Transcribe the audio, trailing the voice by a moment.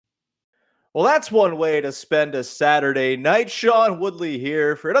Well, that's one way to spend a Saturday night. Sean Woodley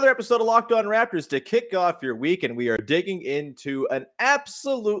here for another episode of Locked On Raptors to kick off your week, and we are digging into an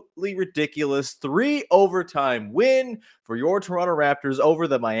absolutely ridiculous 3-overtime win for your Toronto Raptors over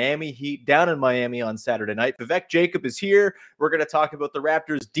the Miami Heat down in Miami on Saturday night. Vivek Jacob is here. We're going to talk about the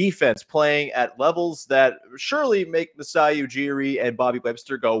Raptors' defense playing at levels that surely make Masai Ujiri and Bobby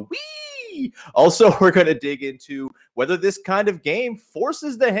Webster go, wee! Also, we're going to dig into whether this kind of game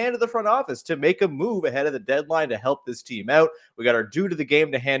forces the hand of the front office to make a move ahead of the deadline to help this team out. We got our due to the game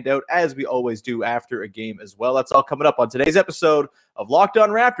to hand out, as we always do after a game as well. That's all coming up on today's episode of Locked On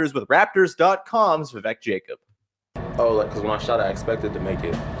Raptors with Raptors.com's Vivek Jacob. Oh, because when I shot, I expected to make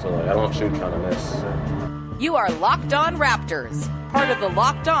it. So, I don't shoot trying to miss. You are Locked On Raptors, part of the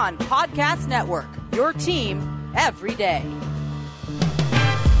Locked On Podcast Network, your team every day.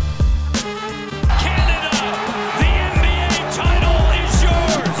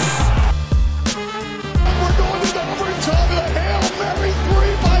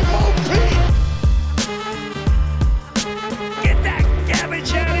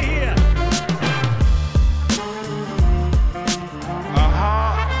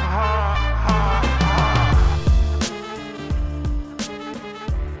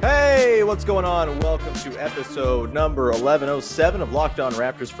 What's going on? Welcome to episode number 1107 of Locked On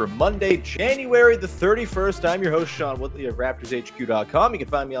Raptors for Monday, January the 31st. I'm your host, Sean Woodley of RaptorsHQ.com. You can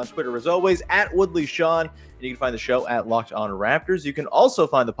find me on Twitter, as always, at WoodleySean, and you can find the show at Locked On Raptors. You can also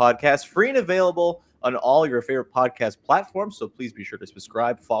find the podcast free and available on all your favorite podcast platforms, so please be sure to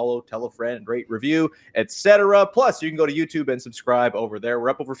subscribe, follow, tell a friend, rate, review, etc. Plus, you can go to YouTube and subscribe over there. We're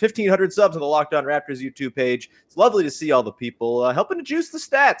up over 1,500 subs on the Locked On Raptors YouTube page. It's lovely to see all the people helping to juice the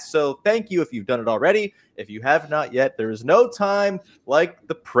stats, so thank you if you've done it already. If you have not yet, there is no time like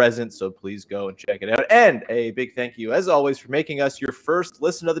the present, so please go and check it out. And a big thank you, as always, for making us your first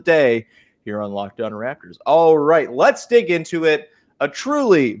listen of the day here on Locked On Raptors. All right, let's dig into it. A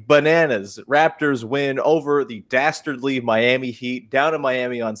truly bananas Raptors win over the dastardly Miami Heat down in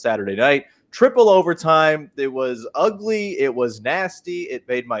Miami on Saturday night. Triple overtime. It was ugly. It was nasty. It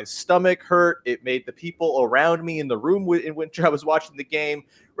made my stomach hurt. It made the people around me in the room in which I was watching the game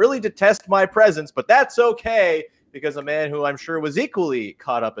really detest my presence, but that's okay because a man who I'm sure was equally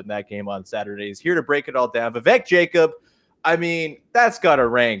caught up in that game on Saturday is here to break it all down. Vivek Jacob, I mean, that's got to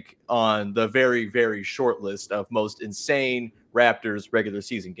rank on the very, very short list of most insane Raptors regular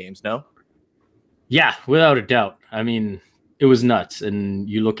season games, no? Yeah, without a doubt. I mean, it was nuts. And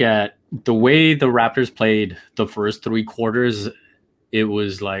you look at the way the Raptors played the first three quarters, it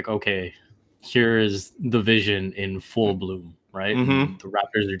was like, okay, here is the vision in full bloom, right? Mm-hmm. The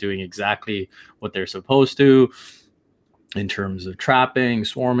Raptors are doing exactly what they're supposed to in terms of trapping,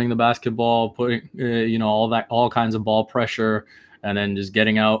 swarming the basketball, putting, all kinds of ball pressure, and then just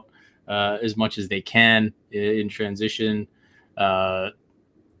getting out as much as they can in transition. Even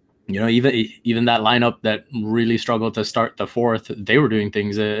that lineup that really struggled to start the fourth, they were doing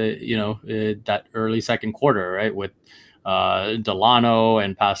things, that early second quarter, right? With Delano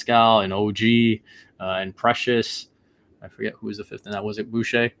and Pascal and OG and Precious. I forget who was the fifth, and that was it,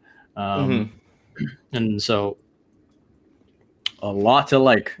 Boucher. And so a lot to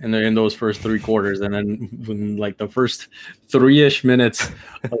like in those first three quarters, and then when like the first 3-ish minutes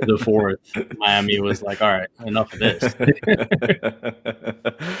of the fourth, Miami was like, "All right, enough of this."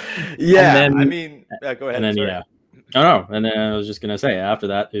 Yeah, then, I mean, go ahead. And then and then I was just gonna say after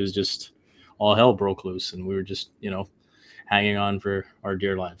that, it was just all hell broke loose, and we were just hanging on for our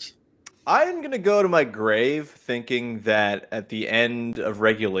dear lives. I'm going to go to my grave thinking that at the end of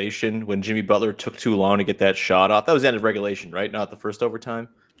regulation, when Jimmy Butler took too long to get that shot off, that was the end of regulation, right? Not the first overtime.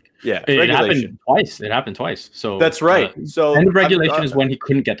 Yeah, it happened twice. So that's right. So end of regulation is when he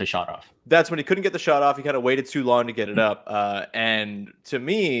couldn't get the shot off. That's when he couldn't get the shot off. He kind of waited too long to get it up. And to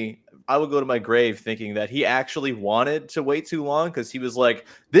me, I would go to my grave thinking that he actually wanted to wait too long because he was like,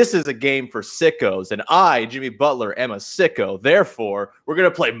 this is a game for sickos. And I, Jimmy Butler, am a sicko. Therefore, we're going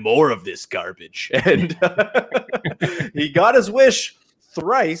to play more of this garbage. And he got his wish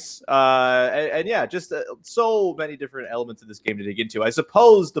thrice. Just so many different elements of this game to dig into. I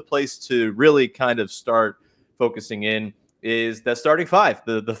suppose the place to really kind of start focusing in is that starting five,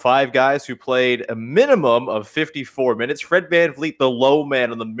 the five guys who played a minimum of 54 minutes. Fred VanVleet, the low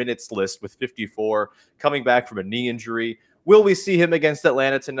man on the minutes list with 54, coming back from a knee injury. Will we see him against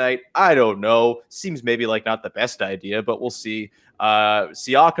Atlanta tonight? I don't know. Seems maybe like not the best idea, but we'll see.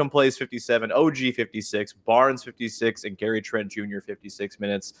 Siakam plays 57, OG 56, Barnes 56, and Gary Trent Jr. 56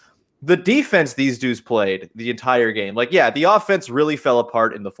 minutes. The defense these dudes played the entire game. Like, yeah, the offense really fell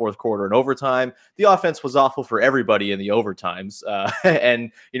apart in the fourth quarter and overtime. The offense was awful for everybody in the overtimes.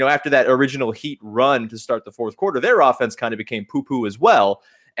 And, after that original Heat run to start the fourth quarter, their offense kind of became poo-poo as well.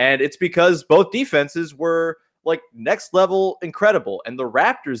 And it's because both defenses were like next level incredible. And the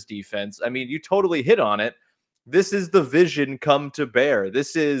Raptors defense, I mean, you totally hit on it. This is the vision come to bear.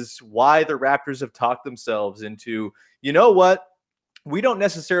 This is why the Raptors have talked themselves into, you know what? We don't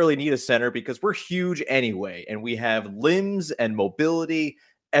necessarily need a center because we're huge anyway, and we have limbs and mobility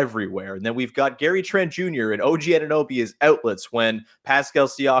everywhere. And then we've got Gary Trent Jr. and OG Anunoby as outlets when Pascal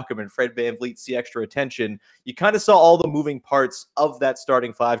Siakam and Fred VanVleet see extra attention. You kind of saw all the moving parts of that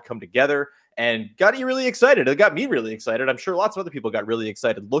starting five come together and got you really excited. It got me really excited. I'm sure lots of other people got really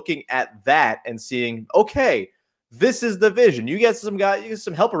excited looking at that and seeing, okay, this is the vision. You get some guys, you get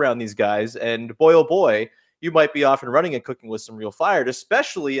some help around these guys, and boy, oh boy, you might be off and running and cooking with some real fire,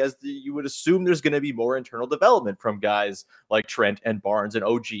 especially as you would assume there's going to be more internal development from guys like Trent and Barnes and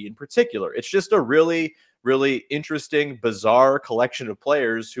OG in particular. It's just a really, really interesting, bizarre collection of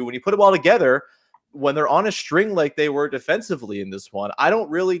players who, when you put them all together, when they're on a string like they were defensively in this one, I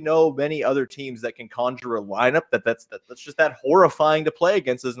don't really know many other teams that can conjure a lineup that's just that horrifying to play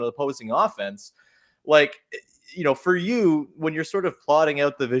against as an opposing offense. Like, for you, when you're sort of plotting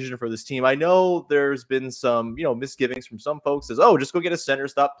out the vision for this team, I know there's been some, misgivings from some folks as, just go get a center,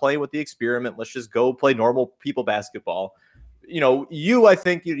 stop playing with the experiment. Let's just go play normal people basketball. I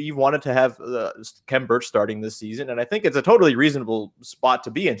think you wanted to have Kem Birch starting this season, and I think it's a totally reasonable spot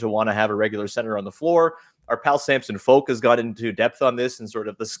to be in to want to have a regular center on the floor. Our pal Samson Folk has got into depth on this, and sort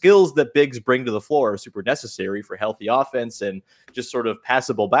of the skills that bigs bring to the floor are super necessary for healthy offense and just sort of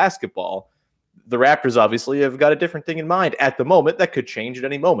passable basketball. The Raptors obviously have got a different thing in mind at the moment. That could change at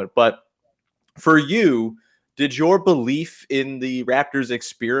any moment. But for you, did your belief in the Raptors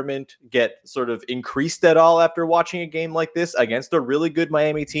experiment get sort of increased at all after watching a game like this against a really good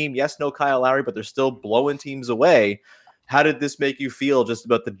Miami team? Yes, no Kyle Lowry, but they're still blowing teams away. How did this make you feel just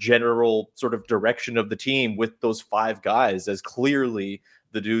about the general sort of direction of the team with those five guys as clearly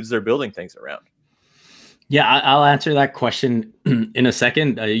the dudes they're building things around? Yeah, I'll answer that question in a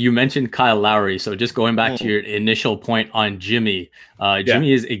second. You mentioned Kyle Lowry. So just going back to your initial point on Jimmy,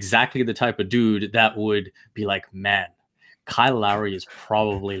 Jimmy is exactly the type of dude that would be like, man, Kyle Lowry is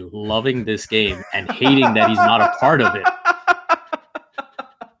probably loving this game and hating that he's not a part of it.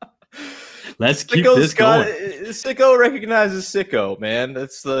 Let's keep this going. Sicko recognizes sicko, man.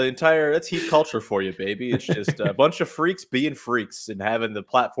 That's Heat culture for you, baby. It's just a bunch of freaks being freaks and having the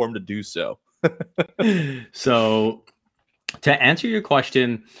platform to do so. So to answer your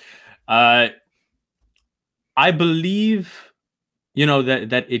question, I believe,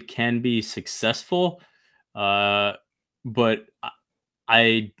 that it can be successful, but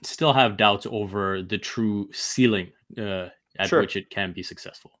I still have doubts over the true ceiling at which it can be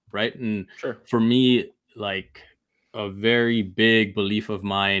successful, right? And for me, like a very big belief of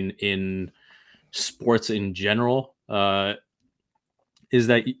mine in sports in general is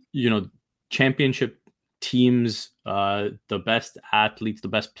that, championship teams, the best athletes, the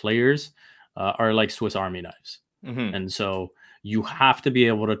best players are like Swiss Army knives. Mm-hmm. And so you have to be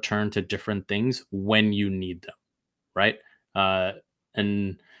able to turn to different things when you need them, right?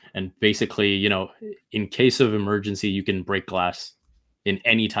 And basically, in case of emergency, you can break glass in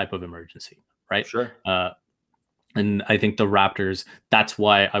any type of emergency, right? Sure. And I think the Raptors, that's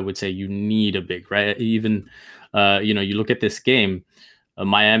why I would say you need a big, right? Even, you look at this game,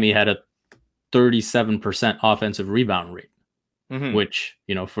 Miami had a 37% offensive rebound rate, which,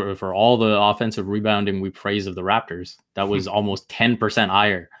 for all the offensive rebounding we praise of the Raptors, that was almost 10%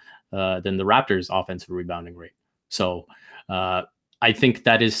 higher than the Raptors' offensive rebounding rate. So I think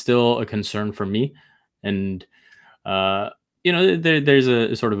that is still a concern for me. And, there's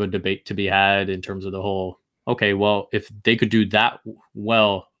a sort of a debate to be had in terms of the whole, okay, well, if they could do that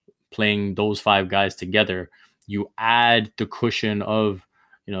well, playing those five guys together, you add the cushion of,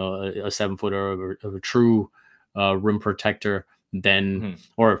 a 7-footer of a true rim protector, then,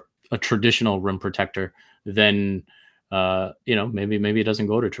 or a traditional rim protector, then, maybe it doesn't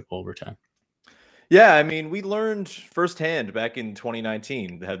go to triple overtime. Yeah, I mean, we learned firsthand back in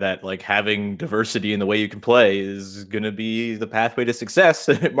 2019 that like having diversity in the way you can play is going to be the pathway to success.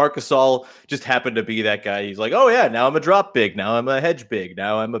 Marc Gasol just happened to be that guy. He's like, oh yeah, now I'm a drop big. Now I'm a hedge big.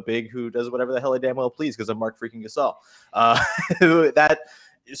 Now I'm a big who does whatever the hell I damn well please because I'm Marc freaking Gasol. That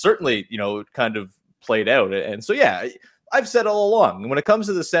certainly, kind of played out. And so, yeah, I've said all along, when it comes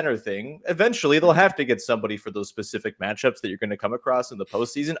to the center thing, eventually they'll have to get somebody for those specific matchups that you're going to come across in the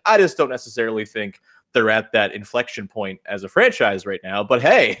postseason. I just don't necessarily think they're at that inflection point as a franchise right now. But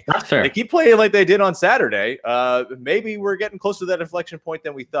hey, That's fair. they keep playing like they did on Saturday. Maybe we're getting closer to that inflection point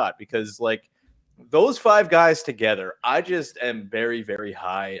than we thought, because like those five guys together, I just am very, very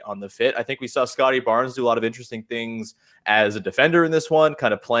high on the fit. I think we saw Scotty Barnes do a lot of interesting things as a defender in this one,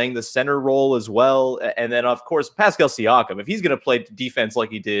 kind of playing the center role as well. And then, of course, Pascal Siakam, if he's going to play defense like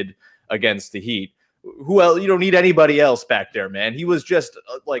he did against the Heat, who else? You don't need anybody else back there, man. He was just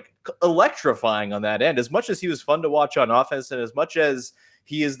like electrifying on that end. As much as he was fun to watch on offense, and as much as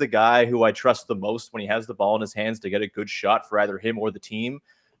he is the guy who I trust the most when he has the ball in his hands to get a good shot for either him or the team,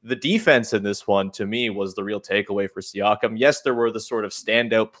 the defense in this one, to me, was the real takeaway for Siakam. Yes, there were the sort of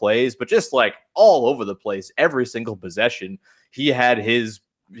standout plays, but just like all over the place, every single possession, he had his,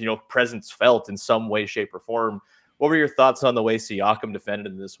 presence felt in some way, shape, or form. What were your thoughts on the way Siakam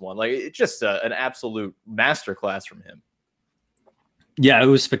defended in this one? Like, it's just an absolute masterclass from him. Yeah, it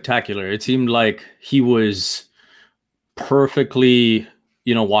was spectacular. It seemed like he was perfectly,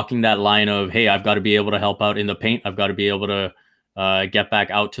 walking that line of, hey, I've got to be able to help out in the paint. I've got to be able to get back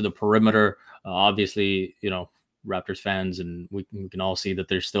out to the perimeter. Obviously, Raptors fans, and we can all see that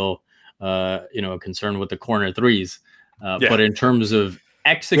there's still, a concern with the corner threes. But in terms of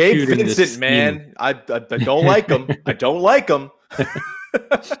executing Gabe Vincent, scheme, man, I don't like him. I don't like him.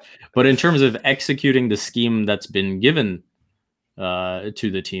 But in terms of executing the scheme that's been given to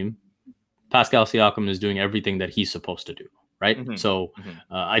the team, Pascal Siakam is doing everything that he's supposed to do, right? Mm-hmm. So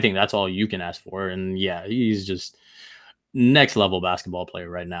I think that's all you can ask for. And yeah, he's just next level basketball player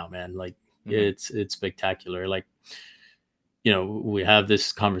right now, man. Like it's spectacular. Like, we have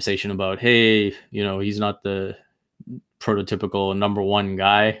this conversation about, hey, he's not the prototypical number one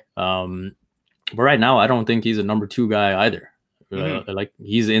guy. But right now, I don't think he's a number two guy either. Like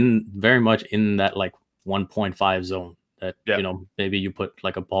he's very much in that like 1.5 zone that, maybe you put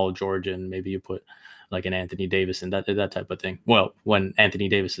like a Paul George in, maybe you put like an Anthony Davis and that type of thing. Well, when Anthony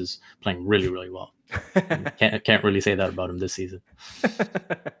Davis is playing really, really well. Can't really say that about him this season.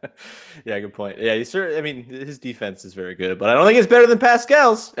 Yeah, good point. Yeah, his defense is very good, but I don't think it's better than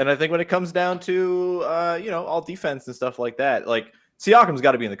Pascal's. And I think when it comes down to all defense and stuff like that, like Siakam's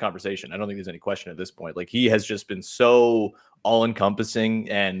got to be in the conversation. I don't think there's any question at this point. Like he has just been so all-encompassing,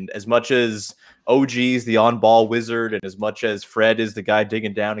 and as much as OG's the on-ball wizard, and as much as Fred is the guy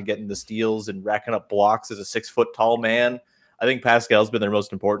digging down and getting the steals and racking up blocks as a 6-foot-tall man, I think Pascal's been their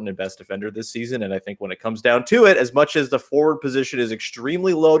most important and best defender this season. And I think when it comes down to it, as much as the forward position is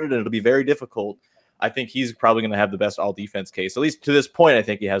extremely loaded and it'll be very difficult, I think he's probably going to have the best all-defense case. At least to this point, I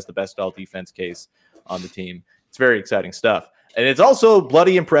think he has the best all-defense case on the team. It's very exciting stuff. And it's also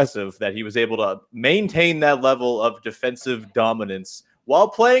bloody impressive that he was able to maintain that level of defensive dominance while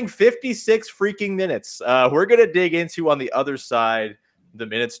playing 56 freaking minutes. We're going to dig into, on the other side, the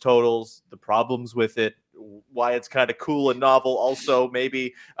minutes totals, the problems with it, why it's kind of cool and novel also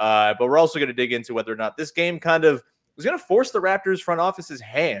maybe. But we're also going to dig into whether or not this game kind of was going to force the Raptors front office's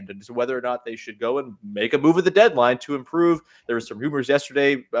hand into whether or not they should go and make a move at the deadline to improve. There were some rumors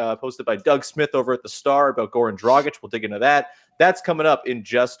yesterday posted by Doug Smith over at the Star about Goran Dragic. We'll dig into that. That's coming up in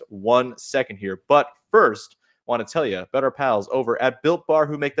just 1 second here. But first, want to tell you about our pals over at Built Bar,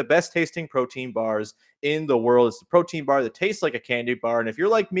 who make the best tasting protein bars in the world. It's the protein bar that tastes like a candy bar. And if you're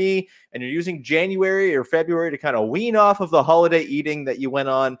like me and you're using January or February to kind of wean off of the holiday eating that you went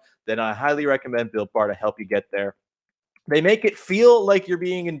on, then I highly recommend Built Bar to help you get there. They make it feel like you're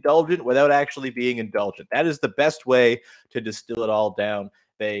being indulgent without actually being indulgent. That is the best way to distill it all down.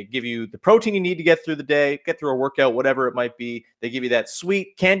 They give you the protein you need to get through the day, get through a workout, whatever it might be. They give you that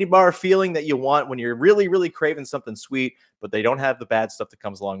sweet candy bar feeling that you want when you're really, really craving something sweet, but they don't have the bad stuff that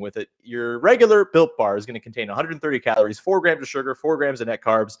comes along with it. Your regular Built Bar is going to contain 130 calories, 4 grams of sugar, 4 grams of net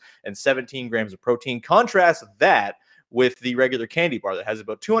carbs, and 17 grams of protein. Contrast that with the regular candy bar that has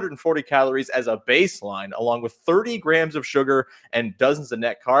about 240 calories as a baseline, along with 30 grams of sugar and dozens of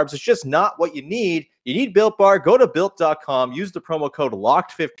net carbs. It's just not what you need. You need Built Bar. Go to Built.com, use the promo code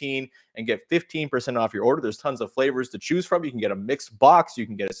LOCKED15 and get 15% off your order. There's tons of flavors to choose from. You can get a mixed box. You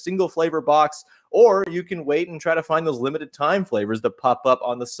can get a single flavor box, or you can wait and try to find those limited time flavors that pop up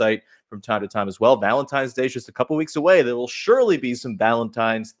on the site from time to time as well. Valentine's Day is just a couple weeks away. There will surely be some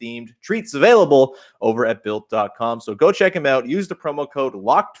Valentine's themed treats available over at Built.com. So go check them out. Use the promo code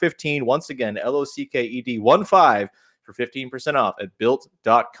LOCKED15. Once again, LOCKED15 for 15% off at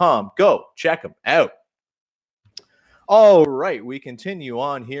Built.com. Go check them out. All right, we continue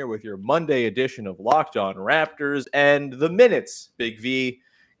on here with your Monday edition of Locked On Raptors and the minutes, Big V.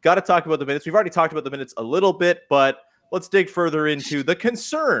 Got to talk about the minutes. We've already talked about the minutes a little bit, but let's dig further into the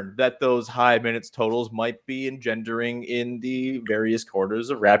concern that those high minutes totals might be engendering in the various quarters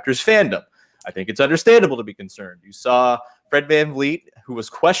of Raptors fandom. I think it's understandable to be concerned. You saw Fred VanVleet, who was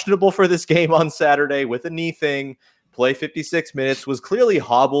questionable for this game on Saturday with a knee thing, play 56 minutes, was clearly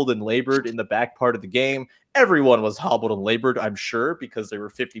hobbled and labored in the back part of the game. Everyone was hobbled and labored, I'm sure, because they were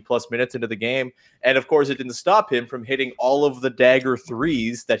 50-plus minutes into the game. And, of course, it didn't stop him from hitting all of the dagger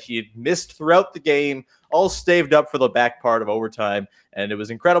threes that he had missed throughout the game, all staved up for the back part of overtime. And it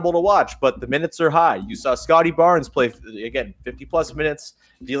was incredible to watch, but the minutes are high. You saw Scotty Barnes play, again, 50-plus minutes,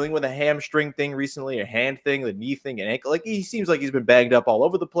 dealing with a hamstring thing recently, a hand thing, the knee thing, an ankle. Like, he seems like he's been banged up all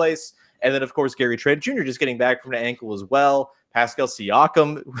over the place. And then, of course, Gary Trent Jr. just getting back from an ankle as well. Pascal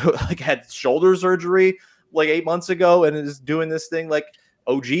Siakam had shoulder surgery 8 months ago and is doing this thing.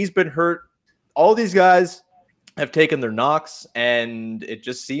 OG's been hurt. All these guys have taken their knocks, and it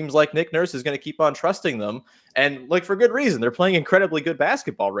just seems like Nick Nurse is going to keep on trusting them. And for good reason. They're playing incredibly good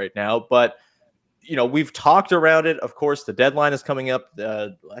basketball right now, but we've talked around it. Of course, the deadline is coming up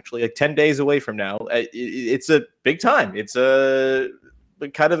actually 10 days away from now. It's a big time. It's a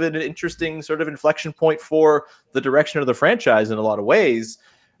kind of an interesting sort of inflection point for the direction of the franchise in a lot of ways.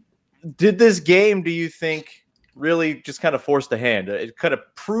 Did this game, do you think, really just kind of force the hand? It kind of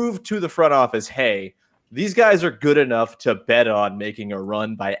proved to the front office, hey, these guys are good enough to bet on making a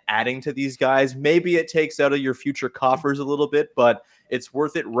run by adding to these guys. Maybe it takes out of your future coffers a little bit, but it's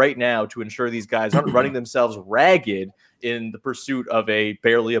worth it right now to ensure these guys aren't running themselves ragged in the pursuit of a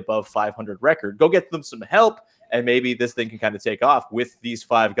barely above 500 record. Go get them some help, and maybe this thing can kind of take off with these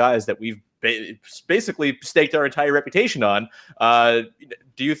five guys that we've basically staked our entire reputation on.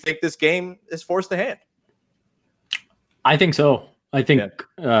 Do you think this game has forced the hand? I think so. I think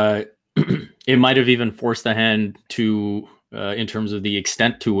it might have even forced the hand to in terms of the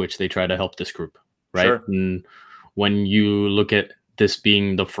extent to which they try to help this group, right? Sure. And when you look at this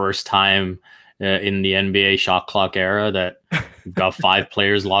being the first time in the NBA shot clock era that you've got 5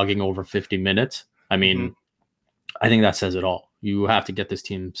 players logging over 50 minutes, I mean, I think that says it all. You have to get this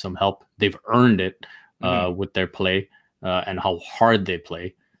team some help. They've earned it with their play and how hard they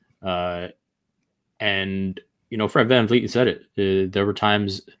play. And, Fred VanVleet said it. There were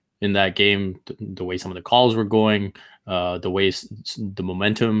times in that game, the way some of the calls were going, the way the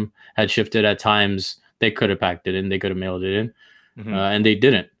momentum had shifted at times, they could have packed it in. They could have mailed it in, and they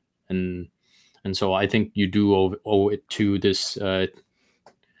didn't. And so I think you do owe it to this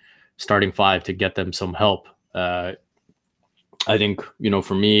starting 5 to get them some help. I think,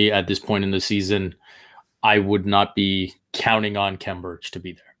 for me at this point in the season, I would not be counting on Khem Birch to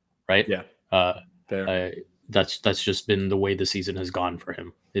be there, right? Yeah. That's just been the way the season has gone for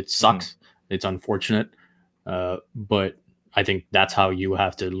him. It sucks. It's unfortunate. But I think that's how you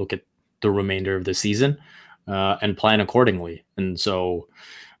have to look at the remainder of the season and plan accordingly. And so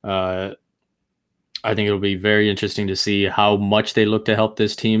I think it'll be very interesting to see how much they look to help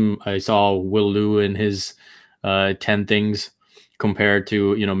this team. I saw Will Liu in his 10 things compared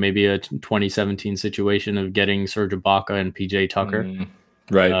to, maybe a 2017 situation of getting Serge Ibaka and PJ Tucker.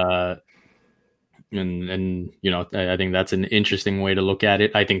 Right. And I think that's an interesting way to look at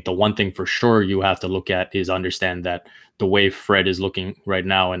it. I think the one thing for sure you have to look at is understand that the way Fred is looking right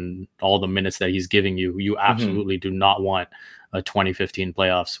now and all the minutes that he's giving you, you absolutely do not want a 2015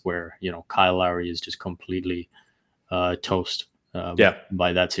 playoffs where, Kyle Lowry is just completely toast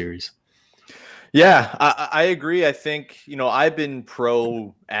by that series. Yeah, I agree. I think, I've been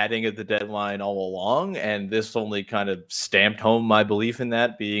pro adding at the deadline all along, and this only kind of stamped home my belief in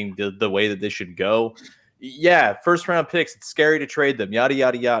that being the way that this should go. Yeah, first round picks, it's scary to trade them, yada,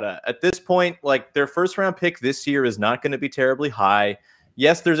 yada, yada. At this point, their first round pick this year is not going to be terribly high.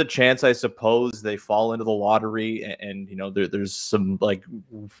 Yes, there's a chance, I suppose, they fall into the lottery and there's some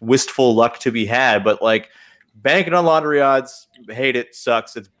wistful luck to be had, but banking on lottery odds, hate it,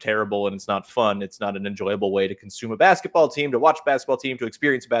 sucks, it's terrible, and it's not fun. It's not an enjoyable way to consume a basketball team, to watch a basketball team, to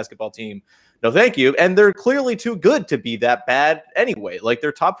experience a basketball team. No, thank you. And they're clearly too good to be that bad anyway.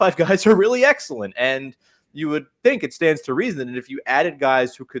 Their top 5 guys are really excellent, and you would think it stands to reason that if you added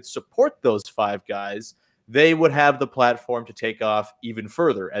guys who could support those 5 guys, they would have the platform to take off even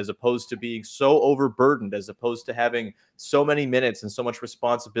further, as opposed to being so overburdened, as opposed to having so many minutes and so much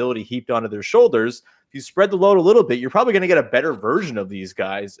responsibility heaped onto their shoulders. If you spread the load a little bit, you're probably going to get a better version of these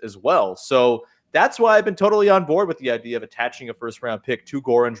guys as well. So that's why I've been totally on board with the idea of attaching a first-round pick to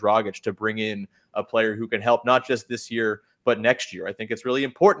Goran Dragic to bring in a player who can help not just this year, but next year. I think it's really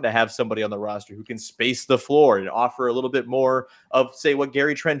important to have somebody on the roster who can space the floor and offer a little bit more of, say, what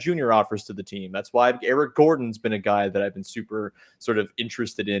Gary Trent Jr. offers to the team. That's why Eric Gordon's been a guy that I've been super sort of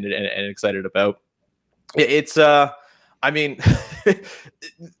interested in and excited about. It's I mean,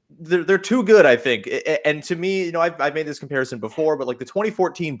 they're too good, I think. And to me, I've made this comparison before, but like the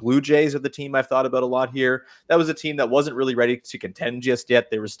 2014 Blue Jays are the team I've thought about a lot here. That was a team that wasn't really ready to contend just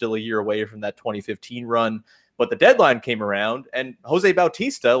yet. They were still a year away from that 2015 run. But the deadline came around, and Jose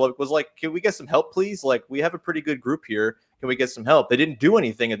Bautista was like, "Can we get some help, please? Like, we have a pretty good group here. Can we get some help?" They didn't do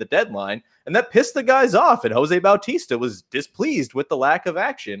anything at the deadline, and that pissed the guys off. And Jose Bautista was displeased with the lack of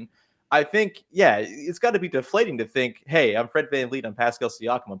action. I think, yeah, it's got to be deflating to think, hey, I'm Fred VanVleet, I'm Pascal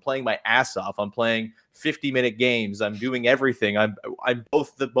Siakam, I'm playing my ass off, I'm playing 50-minute games, I'm doing everything, I'm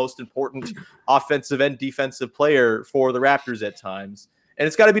both the most important offensive and defensive player for the Raptors at times. And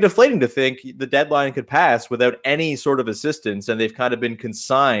it's got to be deflating to think the deadline could pass without any sort of assistance, and they've kind of been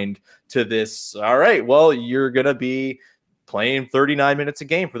consigned to this, all right, well, you're going to be playing 39 minutes a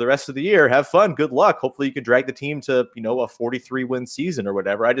game for the rest of the year. Have fun. Good luck. Hopefully you can drag the team to, a 43-win season or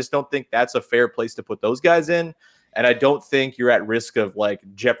whatever. I just don't think that's a fair place to put those guys in. And I don't think you're at risk of like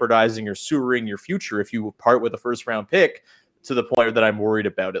jeopardizing or sewering your future if you part with a first-round pick to the point that I'm worried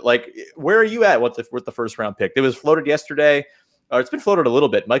about it. Like, where are you at with the first-round pick? It was floated yesterday. It's been floated a little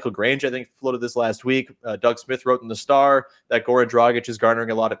bit. Michael Grange, I think, floated this last week. Doug Smith wrote in the Star that Goran Dragic is garnering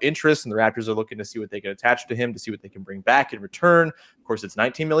a lot of interest, and the Raptors are looking to see what they can attach to him, to see what they can bring back in return. Of course, it's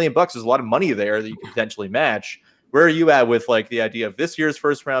 $19 million. There's a lot of money there that you can potentially match. Where are you at with like the idea of this year's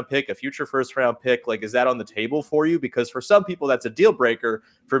first-round pick, a future first-round pick? Like, is that on the table for you? Because for some people, that's a deal breaker.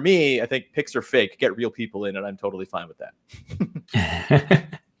 For me, I think picks are fake. Get real people in, and I'm totally fine with that.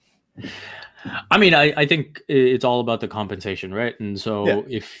 I mean, I think it's all about the compensation, right? And so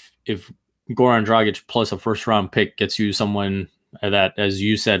if Goran Dragic plus a first round pick gets you someone that, as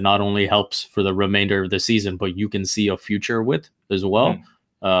you said, not only helps for the remainder of the season, but you can see a future with as well,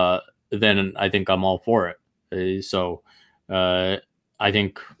 then I think I'm all for it. So I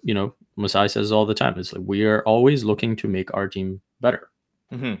think, Masai says all the time, it's like we are always looking to make our team better.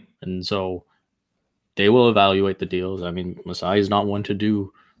 Mm-hmm. And so they will evaluate the deals. I mean, Masai is not one to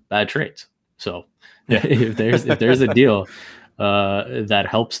do bad trades. So if there's a deal that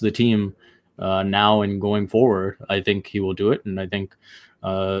helps the team now and going forward, I think he will do it. And I think,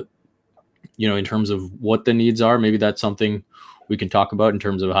 in terms of what the needs are, maybe that's something we can talk about in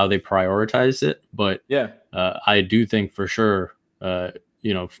terms of how they prioritize it. But I do think for sure,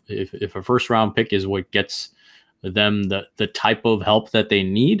 if a first round pick is what gets them the type of help that they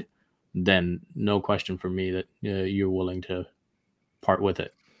need, then no question for me that you're willing to part with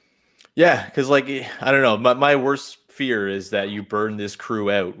it. Yeah, because like, I don't know, my worst fear is that you burn this crew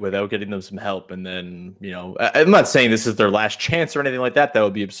out without getting them some help. And then, I'm not saying this is their last chance or anything like that. That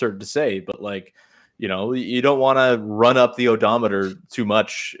would be absurd to say. But like, you don't want to run up the odometer too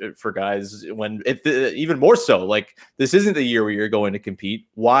much for guys when even more so, like this isn't the year where you're going to compete.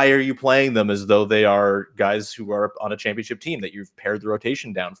 Why are you playing them as though they are guys who are on a championship team that you've pared the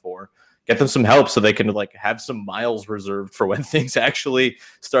rotation down for? Get them some help so they can like have some miles reserved for when things actually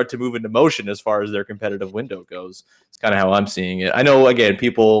start to move into motion as far as their competitive window goes. It's kind of how I'm seeing it. I know, again,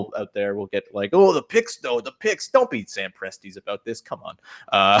 people out there will get like, oh, the picks. Don't be Sam Presti's about this. Come on.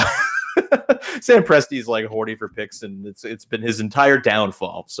 Sam Presti's like horny for picks, and it's been his entire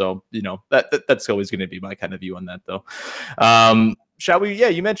downfall. So, that's always going to be my kind of view on that, though. Shall we? Yeah,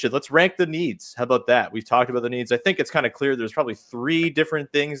 you mentioned, let's rank the needs. How about that? We've talked about the needs. I think it's kind of clear there's probably 3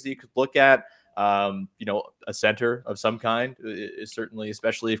 different things that you could look at. A center of some kind is certainly,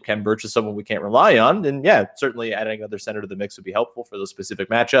 especially if Ken Birch is someone we can't rely on. And yeah, certainly adding another center to the mix would be helpful for those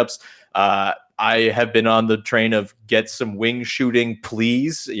specific matchups. I have been on the train of get some wing shooting,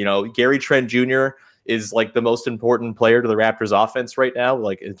 please. Gary Trent Jr. is like the most important player to the Raptors offense right now,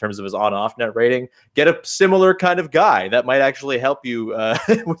 like in terms of his on-off net rating. Get a similar kind of guy that might actually help you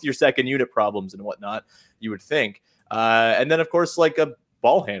with your second unit problems and whatnot, you would think. And then, of course, like a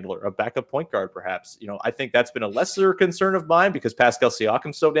ball handler, a backup point guard, perhaps. I think that's been a lesser concern of mine because Pascal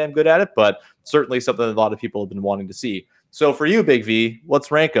Siakam's so damn good at it, but certainly something that a lot of people have been wanting to see. So for you, Big V,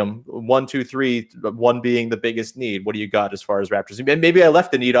 let's rank them 1, 2, 3, 1 being the biggest need. What do you got as far as Raptors? And maybe I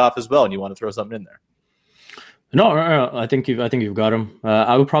left the need off as well, and you want to throw something in there. No, I think you've got them.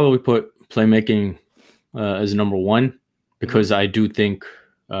 I would probably put playmaking as number 1 because I do think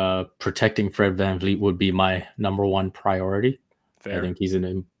protecting Fred VanVleet would be my number 1 priority. Fair. I think he's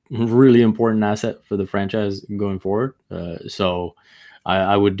a really important asset for the franchise going forward. So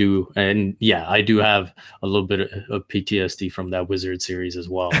I would do, and yeah, I do have a little bit of PTSD from that Wizard series as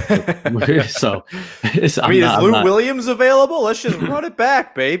well. So, is Lou Williams available? Let's just run it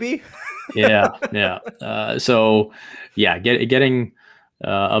back, baby. yeah. So, yeah, getting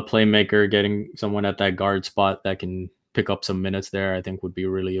a playmaker, getting someone at that guard spot that can pick up some minutes there, I think would be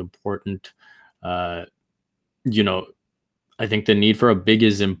really important. I think the need for a big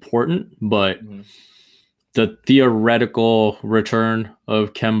is important, but Mm-hmm. the theoretical return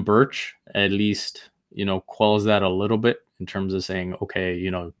of Kem Birch at least, quells that a little bit in terms of saying,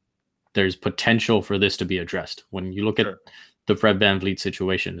 okay, there's potential for this to be addressed. When you look at Sure. the Fred VanVleet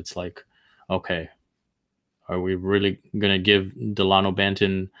situation, it's like, okay, are we really going to give Delano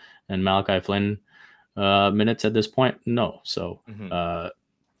Banton and Malachi Flynn minutes at this point? No. So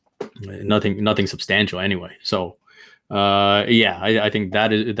nothing substantial anyway. So yeah, I think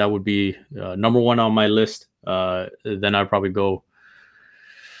that would be number one on my list. Then I'd probably go.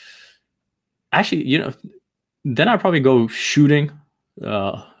 Actually, then I'd probably go shooting.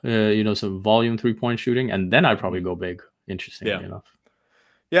 Some volume 3-point shooting, and then I'd probably go big. Interestingly enough.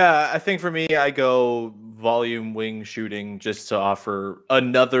 Yeah, I think for me, I go volume wing shooting just to offer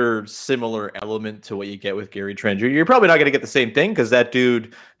another similar element to what you get with Gary Trent Jr. You're probably not going to get the same thing because that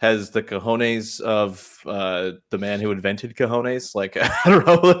dude has the cojones of the man who invented cojones. Like, I don't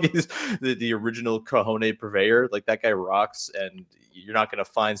know, like he's the original cojone purveyor. Like, that guy rocks, and you're not going to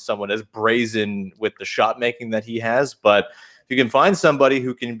find someone as brazen with the shot making that he has. But if you can find somebody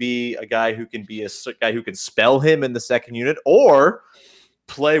who can be a guy who can be a guy who can spell him in the second unit, or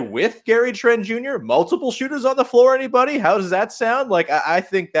play with Gary Trent Jr., multiple shooters on the floor, anybody? How does that sound? Like, I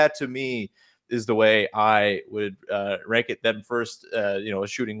think that to me is the way I would rank it. Then first, a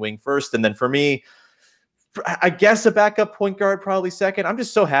shooting wing first. And then for me, I guess a backup point guard probably second. I'm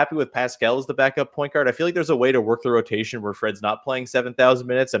just so happy with Pascal as the backup point guard. I feel like there's a way to work the rotation where Fred's not playing 7,000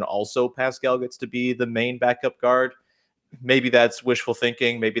 minutes and also Pascal gets to be the main backup guard. Maybe that's wishful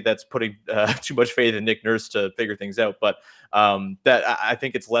thinking. Maybe that's putting too much faith in Nick Nurse to figure things out. But that I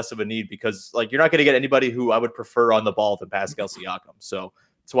think it's less of a need because like you're not going to get anybody who I would prefer on the ball than Pascal Siakam. So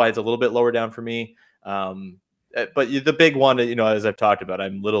that's why it's a little bit lower down for me. But the big one, as I've talked about,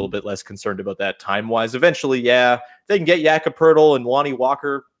 I'm a little bit less concerned about that time-wise. Eventually, yeah, if they can get Jakob Poeltl and Lonnie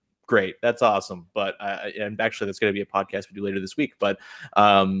Walker, great. That's awesome. But and actually, that's going to be a podcast we do later this week. But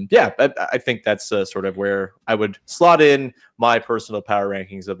I think that's sort of where I would slot in my personal power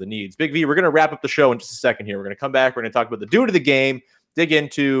rankings of the needs. Big V, we're going to wrap up the show in just a second here. We're going to come back. We're going to talk about the dude of the game, dig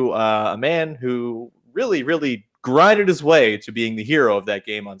into a man who really, really grinded his way to being the hero of that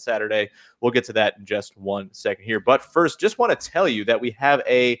game on Saturday. We'll get to that in just 1 second here. But first, just want to tell you that we have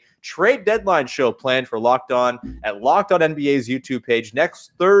a trade deadline show planned for Locked On at Locked On NBA's YouTube page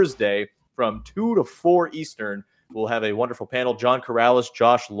next Thursday from 2 to 4 Eastern. We'll have a wonderful panel. John Corrales,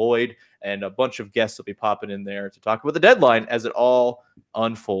 Josh Lloyd, and a bunch of guests will be popping in there to talk about the deadline as it all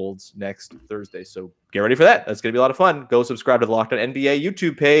unfolds next Thursday. So get ready for that. That's going to be a lot of fun. Go subscribe to the Locked On NBA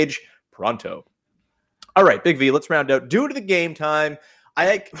YouTube page pronto. All right, Big V, let's round out. Due to the game time,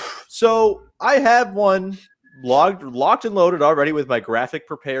 I have one locked and loaded already with my graphic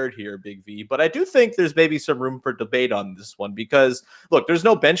prepared here, Big V. But I do think there's maybe some room for debate on this one because, look, there's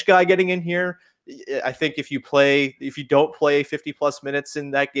no bench guy getting in here. I think if you don't play 50-plus minutes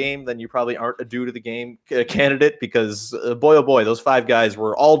in that game, then you probably aren't a due to the game candidate because, boy, oh boy, those 5 guys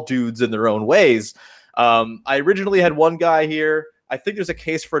were all dudes in their own ways. I originally had one guy here. I think there's a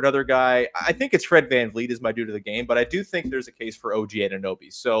case for another guy. I think it's Fred VanVleet is my due to the game, but I do think there's a case for OG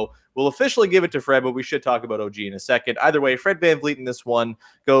Anunoby. So we'll officially give it to Fred, but we should talk about OG in a second. Either way, Fred VanVleet in this one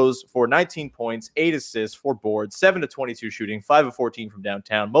goes for 19 points, 8 assists, 4 boards, 7 to 22 shooting, 5 of 14 from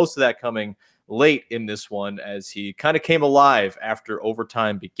downtown. Most of that coming late in this one as he kind of came alive after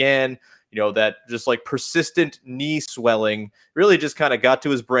overtime began. That just like persistent knee swelling really just kind of got to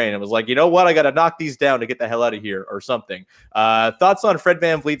his brain and was like, you know what? I got to knock these down to get the hell out of here or something. Thoughts on Fred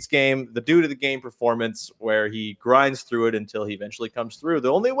VanVleet's game, the due to the game performance where he grinds through it until he eventually comes through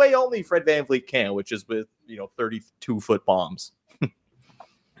the only way only Fred VanVleet can, which is with, 32-foot bombs.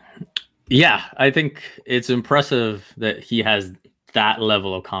 Yeah, I think it's impressive that he has that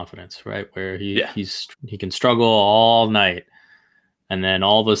level of confidence, right? Where he can struggle all night. And then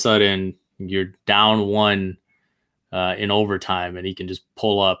all of a sudden you're down 1 in overtime and he can just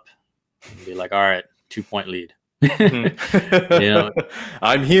pull up and be like, all right, 2-point lead.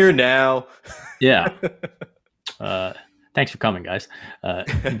 I'm here now. Yeah. Thanks for coming, guys.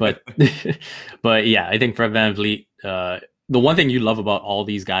 But yeah, I think Fred VanVleet, the one thing you love about all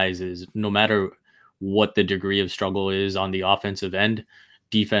these guys is no matter what the degree of struggle is on the offensive end,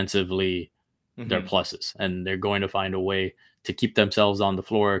 defensively, they're pluses and they're going to find a way to keep themselves on the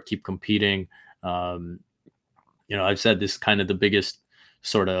floor, keep competing. I've said this is kind of the biggest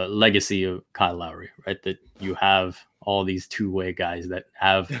sort of legacy of Kyle Lowry, right? That you have all these two-way guys that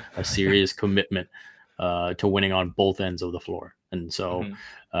have a serious commitment to winning on both ends of the floor. And so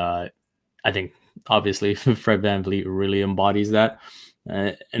I think obviously Fred VanVleet really embodies that.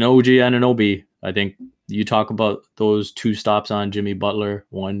 And OG Anunoby, I think you talk about those 2 stops on Jimmy Butler,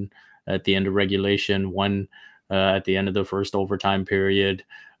 one at the end of regulation, one at the end of the first overtime period,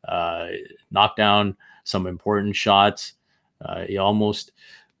 knocked down some important shots. He almost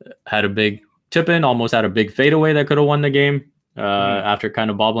had a big tip in, almost had a big fadeaway that could have won the game after kind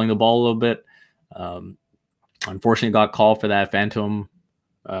of bobbling the ball a little bit. Unfortunately, got called for that phantom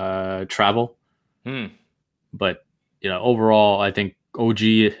travel. But overall, I think OG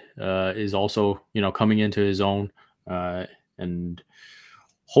is also coming into his own, and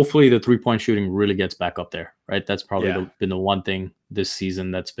hopefully the 3-point shooting really gets back up there. Right, that's probably been the one thing this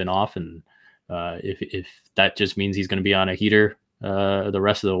season that's been off, and if that just means he's going to be on a heater the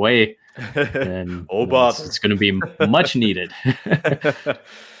rest of the way, then it's going to be much needed.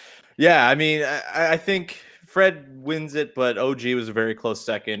 Yeah, I mean, I think Fred wins it, but OG was a very close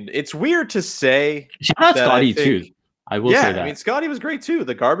second. It's weird to say. Shout out Scotty too. I will say that. I mean, Scotty was great too.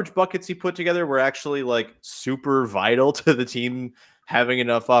 The garbage buckets he put together were actually like super vital to the team having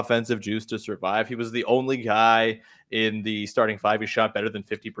enough offensive juice to survive. He was the only guy in the starting 5 who shot better than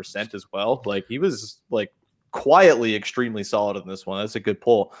 50% as well. Like he was like quietly extremely solid in this one. That's a good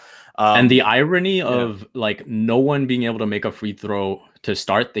pull. And the irony of like no one being able to make a free throw to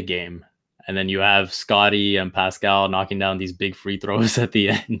start the game, and then you have Scotty and Pascal knocking down these big free throws at the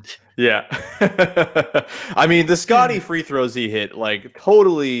end. Yeah. I mean, the Scotty free throws he hit, like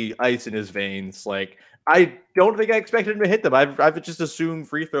totally ice in his veins. Like, I don't think I expected him to hit them. I've just assumed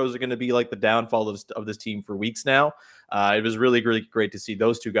free throws are going to be like the downfall of this team for weeks now. It was really, really great to see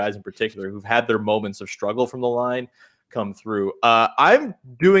those 2 guys in particular who've had their moments of struggle from the line come through. I'm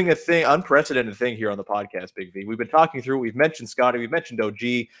doing a unprecedented thing here on the podcast, Big V. We've been talking through, we've mentioned Scotty, we've mentioned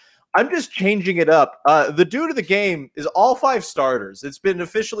OG. I'm just changing it up. The dude of the game is all 5 starters. It's been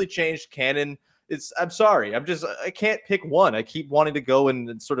officially changed canon. I'm sorry. I can't pick one. I keep wanting to go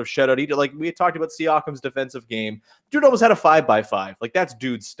and sort of shout out either. Like we had talked about Siakam's defensive game. Dude almost had a 5x5. Like that's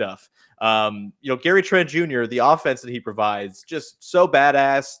dude stuff. Gary Trent Jr., the offense that he provides, just so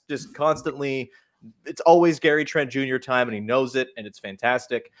badass, just constantly. It's always Gary Trent Jr. time, and he knows it, and it's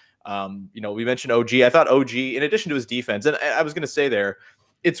fantastic. We mentioned OG. I thought OG, in addition to his defense, and I was going to say there,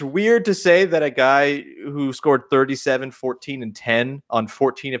 it's weird to say that a guy who scored 37, 14, and 10 on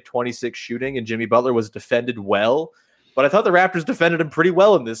 14 of 26 shooting and Jimmy Butler was defended well. But I thought the Raptors defended him pretty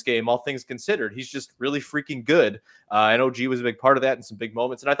well in this game, all things considered. He's just really freaking good. And OG was a big part of that in some big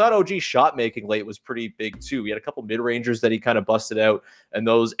moments. And I thought OG's shot making late was pretty big too. He had a couple mid-rangers that he kind of busted out. And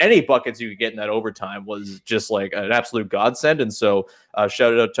any buckets you could get in that overtime was just like an absolute godsend. And so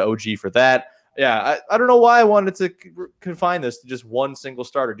shout out to OG for that. Yeah, I don't know why I wanted to confine this to just one single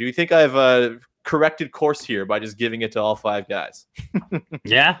starter. Do you think I've corrected course here by just giving it to all 5 guys?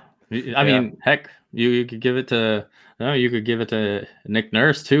 Yeah. I mean, heck, you could give it to Nick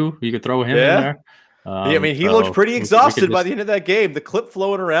Nurse too. You could throw him in there. I mean, he looked pretty exhausted by the end of that game. The clip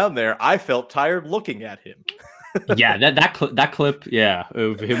flowing around there, I felt tired looking at him. Yeah, that clip,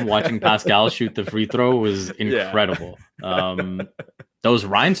 of him watching Pascal shoot the free throw was incredible. Those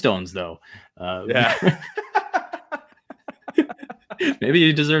rhinestones, though. Maybe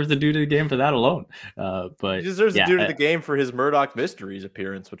he deserves the dude of the game for that alone. But he deserves the dude of the game for his Murdoch Mysteries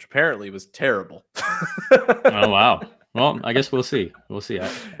appearance, which apparently was terrible. Oh wow! Well, I guess we'll see.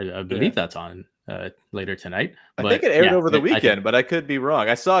 I believe that's on later tonight. I think it aired over the weekend, but I could be wrong.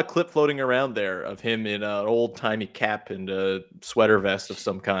 I saw a clip floating around there of him in an old timey cap and a sweater vest of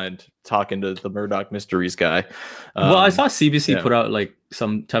some kind, talking to the Murdoch Mysteries guy. Well, I saw CBC put out like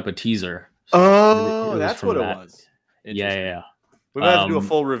some type of teaser. So that's what it was. Yeah. We might have to do a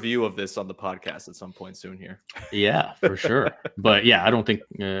full review of this on the podcast at some point soon here. Yeah, for sure. But yeah, I don't think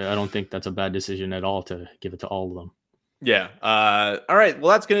that's a bad decision at all to give it to all of them. Yeah. All right. Well,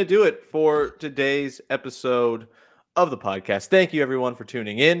 that's going to do it for today's episode of the podcast. Thank you, everyone, for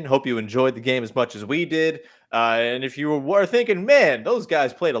tuning in. Hope you enjoyed the game as much as we did. And if you were thinking, man, those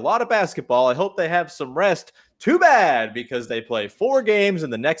guys played a lot of basketball, I hope they have some rest. Too bad, because they play 4 games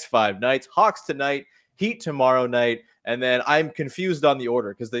in the next 5 nights. Hawks tonight, Heat tomorrow night. And then I'm confused on the order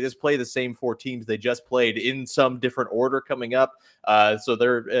because they just play the same 4 teams they just played in some different order coming up. So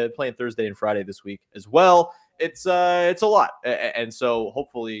they're playing Thursday and Friday this week as well. It's a lot. And so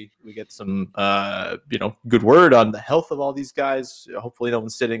hopefully we get some, good word on the health of all these guys. Hopefully no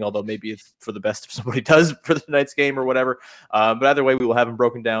one's sitting, although maybe it's for the best if somebody does for tonight's game or whatever. But either way, we will have them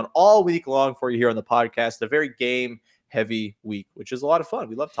broken down all week long for you here on the podcast. A very game-heavy week, which is a lot of fun.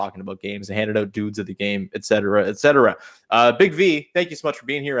 We love talking about games and handing out dudes of the game, et cetera, et cetera. Big V, thank you so much for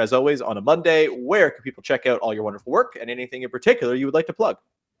being here, as always, on a Monday. Where can people check out all your wonderful work and anything in particular you would like to plug?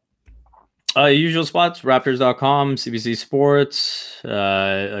 Usual spots, Raptors.com, CBC Sports.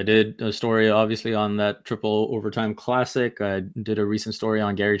 I did a story, obviously, on that triple overtime classic. I did a recent story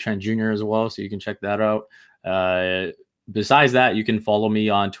on Gary Trent Jr. as well, so you can check that out. Besides that, you can follow me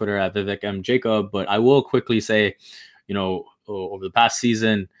on Twitter at Vivek Jacob. But I will quickly say, over the past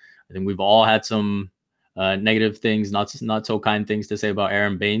season, I think we've all had some negative things, not so kind things to say about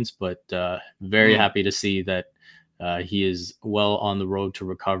Aaron Baines, but very happy to see that he is well on the road to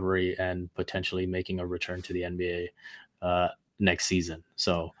recovery and potentially making a return to the NBA next season.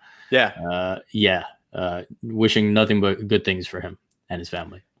 So, wishing nothing but good things for him and his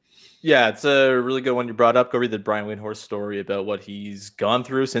family. Yeah, it's a really good one you brought up. Go read the Brian Windhorst story about what he's gone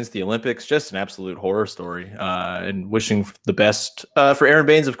through since the Olympics. Just an absolute horror story. And wishing the best for Aaron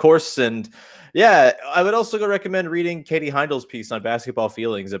Baines, of course. And yeah, I would also go recommend reading Katie Heindel's piece on Basketball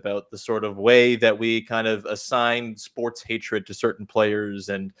Feelings about the sort of way that we kind of assign sports hatred to certain players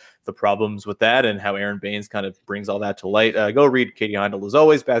and the problems with that, and how Aaron Baines kind of brings all that to light. Go read Katie Heindel as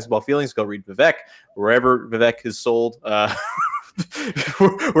always. Basketball Feelings. Go read Vivek wherever Vivek is sold.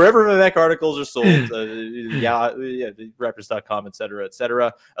 Wherever Vivek articles are sold, Raptors.com, et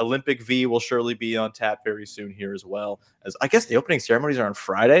cetera. Olympic V will surely be on tap very soon here as well. As I guess the opening ceremonies are on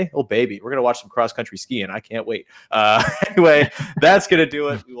Friday. Oh, baby, we're going to watch some cross-country skiing. I can't wait. Anyway, that's going to do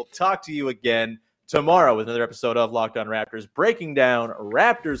it. We will talk to you again tomorrow with another episode of Locked On Raptors, breaking down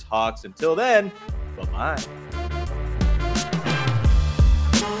Raptors Hawks. Until then, bye-bye.